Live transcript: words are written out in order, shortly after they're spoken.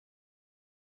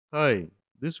Hi,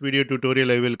 this video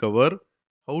tutorial I will cover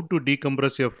how to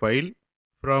decompress a file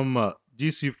from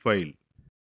GZIP file.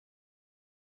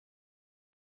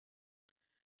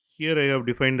 Here I have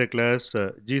defined the class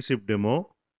GZIP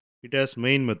demo. It has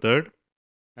main method.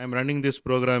 I am running this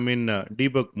program in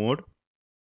debug mode.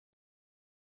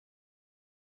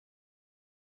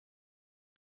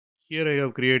 Here I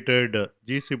have created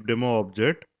GZIP demo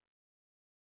object.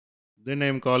 Then I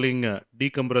am calling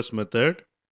decompress method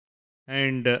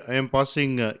and I am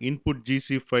passing input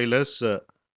GZIP file as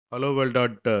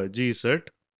helloworld.gz.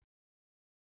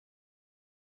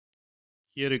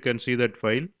 Here you can see that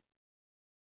file.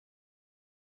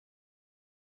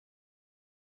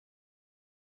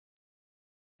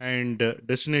 And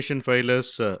destination file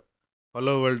is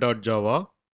helloworld.java.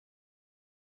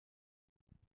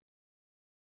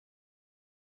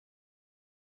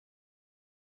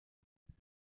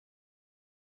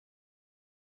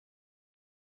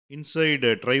 Inside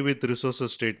try with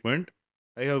resources statement,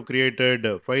 I have created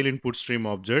a FileInputStream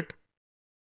object,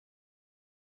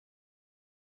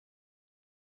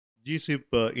 GZIP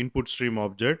InputStream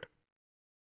object,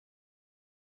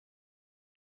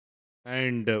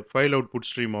 and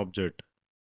FileOutputStream object.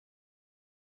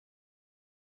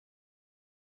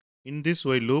 In this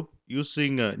while loop,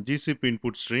 using GZIP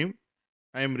InputStream,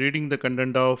 I am reading the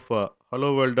content of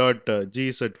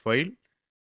helloworld.gz file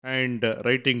and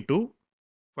writing to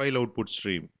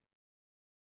FileOutputStream.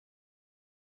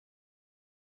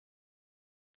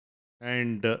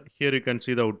 And here you can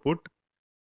see the output.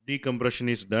 Decompression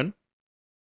is done.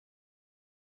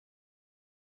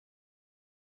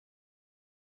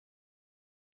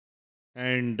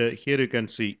 And here you can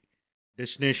see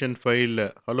destination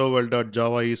file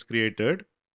helloworld.java is created.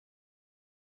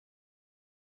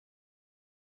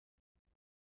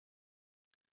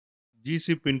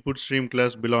 GZIP input stream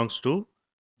class belongs to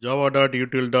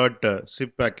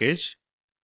java.util.zip package.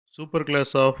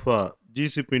 Superclass of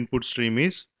GZIP input stream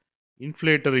is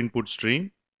inflator input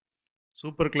stream.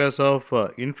 Superclass of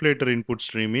inflator input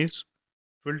stream is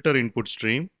filter input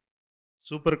stream.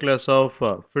 Superclass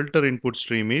of filter input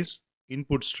stream is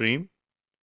input stream.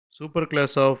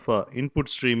 Superclass of input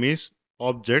stream is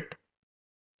object.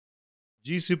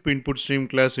 GZIP input stream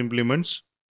class implements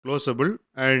closable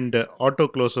and auto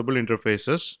closable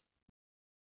interfaces.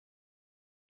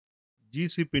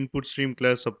 GZIP input stream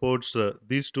class supports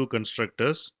these two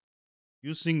constructors.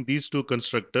 Using these two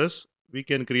constructors, we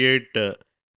can create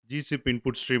GZIP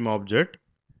input stream object.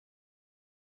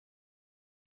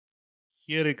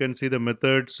 Here you can see the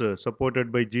methods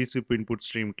supported by GZIP input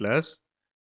stream class: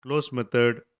 close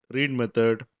method, read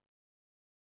method,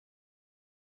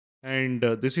 and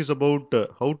this is about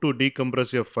how to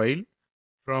decompress a file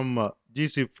from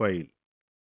GZIP file.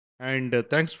 And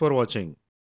thanks for watching.